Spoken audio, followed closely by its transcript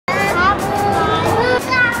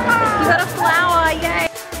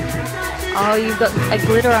Oh, you've got a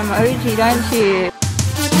glitter emoji, don't you?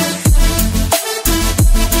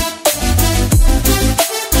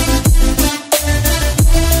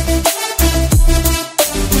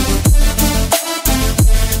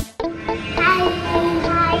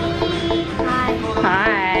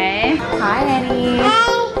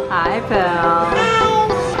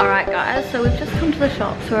 Alright guys, so we've just come to the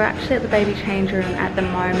shop, so we're actually at the baby change room at the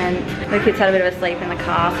moment. The kids had a bit of a sleep in the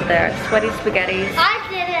car, so they're at Sweaty Spaghetti's. I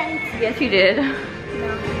didn't. Yes you did. No.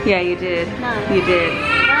 Yeah you did. No. You did.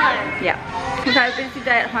 No. Yeah. We've had a busy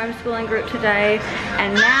day at homeschooling group today,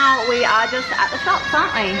 and now we are just at the shops,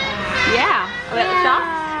 aren't we? Yeah. Are we at the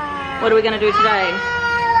shops? What are we going to do today?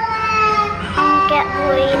 Get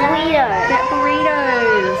burritos. Get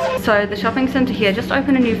burritos. So the shopping center here just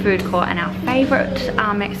opened a new food court, and our favorite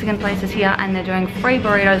Mexican place is here, and they're doing free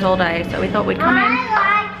burritos all day. So we thought we'd come in.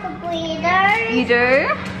 I like the burritos. You do?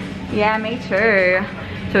 Yeah, me too.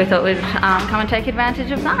 So we thought we'd come and take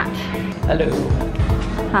advantage of that. Hello.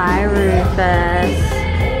 Hi Rufus.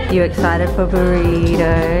 You excited for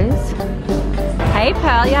burritos? Hey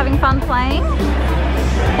Pearl, you having fun playing?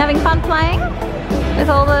 Having fun playing? With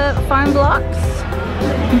all the foam blocks?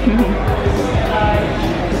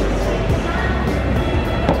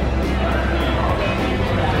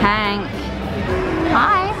 Hank.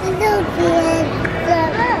 Hi.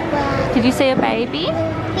 Did you see a baby? Baby.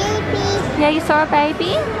 Yeah, you saw a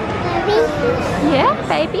baby? Baby. Yeah,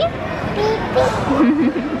 baby? Baby.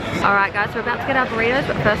 Alright guys, we're about to get our burritos,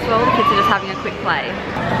 but first of all, the kids are just having a quick play.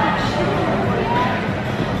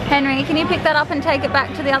 Henry, can you pick that up and take it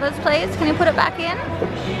back to the others, please? Can you put it back in?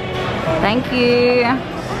 Thank you.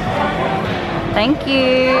 Thank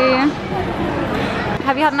you.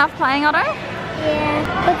 Have you had enough playing, Otto? Yeah,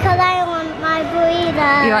 because I want my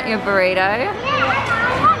burrito. You want your burrito? Yeah,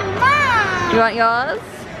 I want mine. Do you want yours?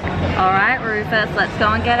 Alright, Rufus, let's go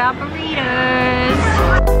and get our burritos.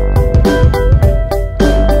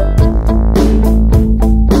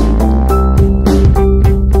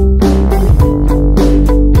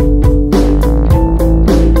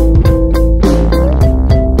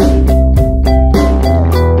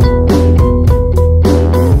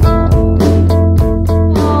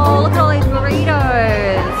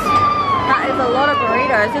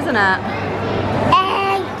 Isn't it?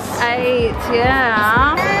 8,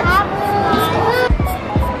 yeah.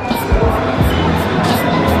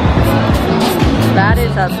 That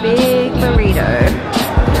is a big burrito.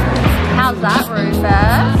 How's that, Rufus?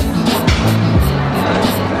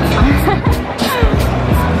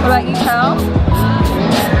 What about you, Pearl?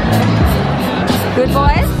 Good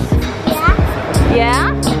boys? Yeah. Yeah?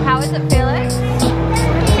 How is it, Felix?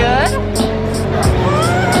 Good?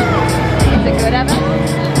 Is it good, Evan?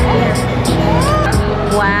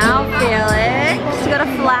 Wow, Felix, you got a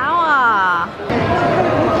flower.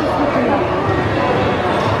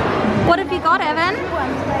 What have you got, Evan?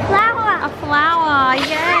 Flower. A flower,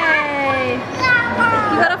 yay.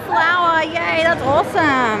 Flower. You got a flower, yay, that's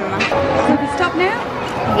awesome. Can we stop now?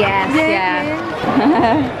 Yes, yeah.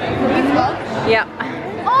 Yep.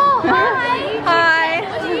 Oh, hi. Hi.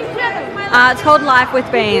 What do you do? It's called Life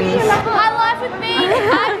with Beans. Hi, Life with Beans.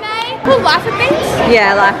 I'm May. Called Life with Beans?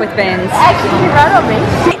 Yeah, Life with Beans. Actually, you wrote on me.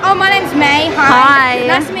 Oh, my name's May. Hi. Hi.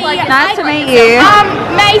 Nice to meet you. Nice to meet you.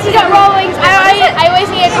 May, she's got rollings. I always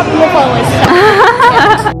need a couple more followers.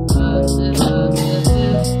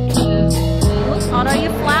 Otto,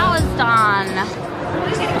 your flower's done.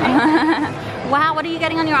 Wow, what are you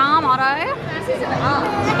getting on your arm, Otto?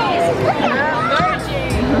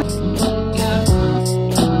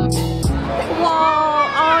 Whoa,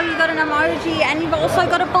 oh, you got an emoji and you've also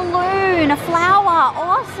got a balloon, a flower.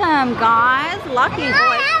 Awesome, guys. Lucky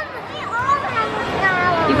boy.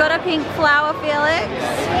 You got a pink flower, Felix?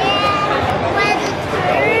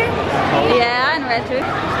 Yeah, and red too.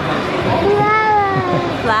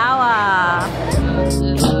 Flower.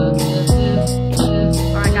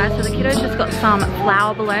 Alright guys, so the kiddos just got some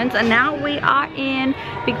flower balloons, and now we are in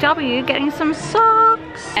Big W getting some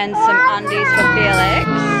socks and some undies for Felix.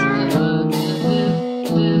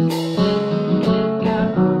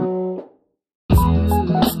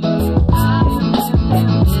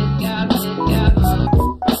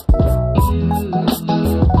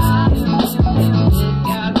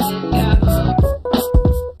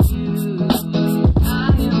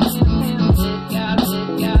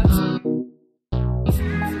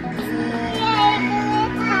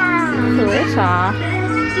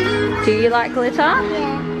 Glitter. Do you like glitter?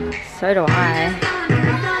 Yeah. So do I.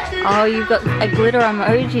 Oh, you've got a glitter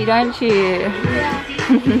emoji, don't you?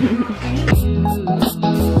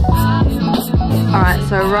 Alright,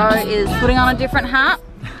 so Ro is putting on a different hat.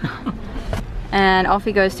 And off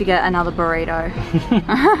he goes to get another burrito.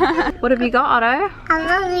 What have you got, Otto? A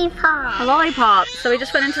lollipop. A lollipop. So we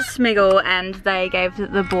just went into Smiggle and they gave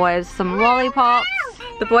the boys some lollipops.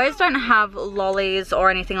 The boys don't have lollies or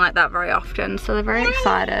anything like that very often, so they're very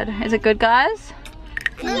excited. Is it good, guys?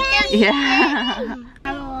 Yeah. Have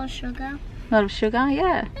a little sugar. A lot of sugar,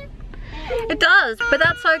 yeah. It does, but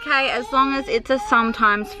that's okay as long as it's a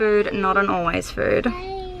sometimes food, not an always food.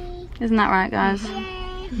 Isn't that right, guys?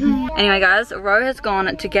 Anyway, guys, Ro has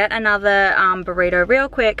gone to get another burrito real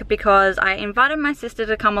quick because I invited my sister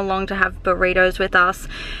to come along to have burritos with us,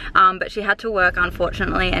 but she had to work,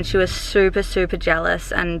 unfortunately, and she was super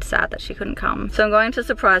jealous and sad that she couldn't come. So I'm going to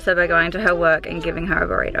surprise her by going to her work and giving her a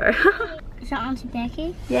burrito. Is that Auntie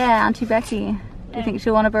Becky? Yeah, Auntie Becky. Do you think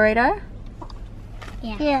she'll want a burrito?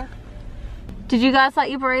 Yeah. Did you guys like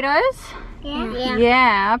your burritos? Yeah.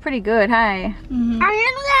 Yeah, pretty good, hey? I only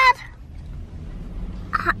had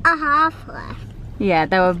a half left. Yeah,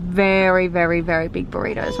 they were very big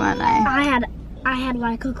burritos, weren't they? I had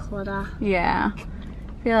like a quarter. Yeah.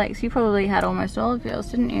 Felix, you probably had almost all of yours,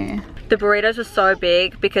 didn't you? The burritos were so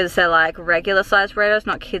big because they're like regular sized burritos,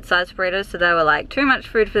 not kid sized burritos, so they were like too much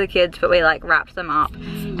food for the kids, but we like wrapped them up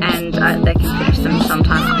and they can finish them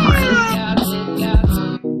sometime at home.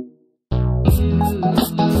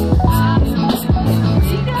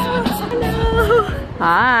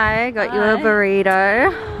 Hi, got you a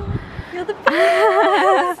burrito. You're the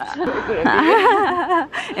best.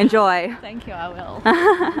 Enjoy. Thank you, I will.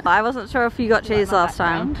 I wasn't sure if you got cheese last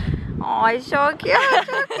time. Oh, he's so cute,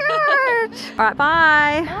 so cute. Alright,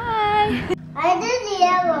 bye. Bye. I did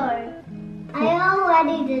yellow. I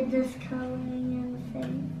already did this coloring and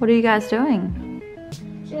thing. What are you guys doing?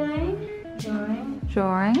 Drawing.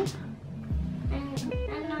 Drawing?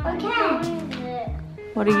 Okay.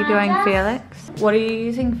 What are you doing, Felix? What are you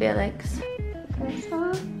using, Felix?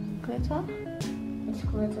 Glitter. Glitter? It's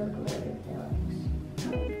glitter, Felix.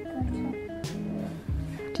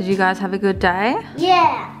 Did you guys have a good day?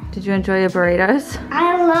 Yeah. Did you enjoy your burritos?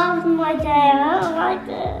 I loved my day. I don't like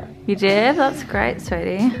it. You did? That's great,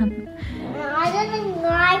 sweetie. I didn't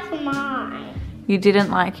like mine. You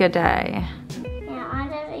didn't like your day? Yeah, I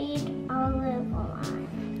didn't eat olive oil.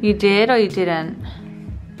 You did or you didn't?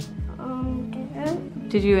 Didn't.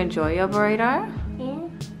 Did you enjoy your burrito? Yeah.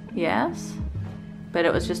 Yes? But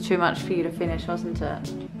it was just too much for you to finish, wasn't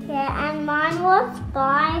it? Yeah, and mine was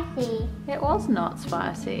spicy. It was not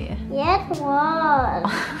spicy. Yes, it was.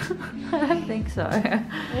 I don't think so.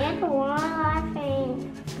 Yes, it was, I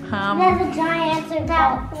think. There's a giant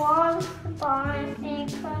that was spicy.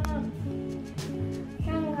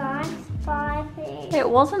 Spicy. It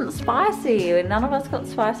wasn't spicy. None of us got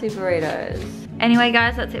spicy burritos. Anyway,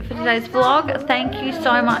 guys, that's it for today's vlog. Thank you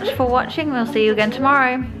so much for watching. We'll see you again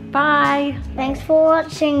tomorrow. Bye. Thanks for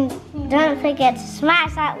watching. Don't forget to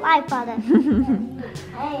smash that like button.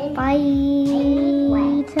 Bye.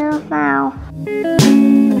 Till now.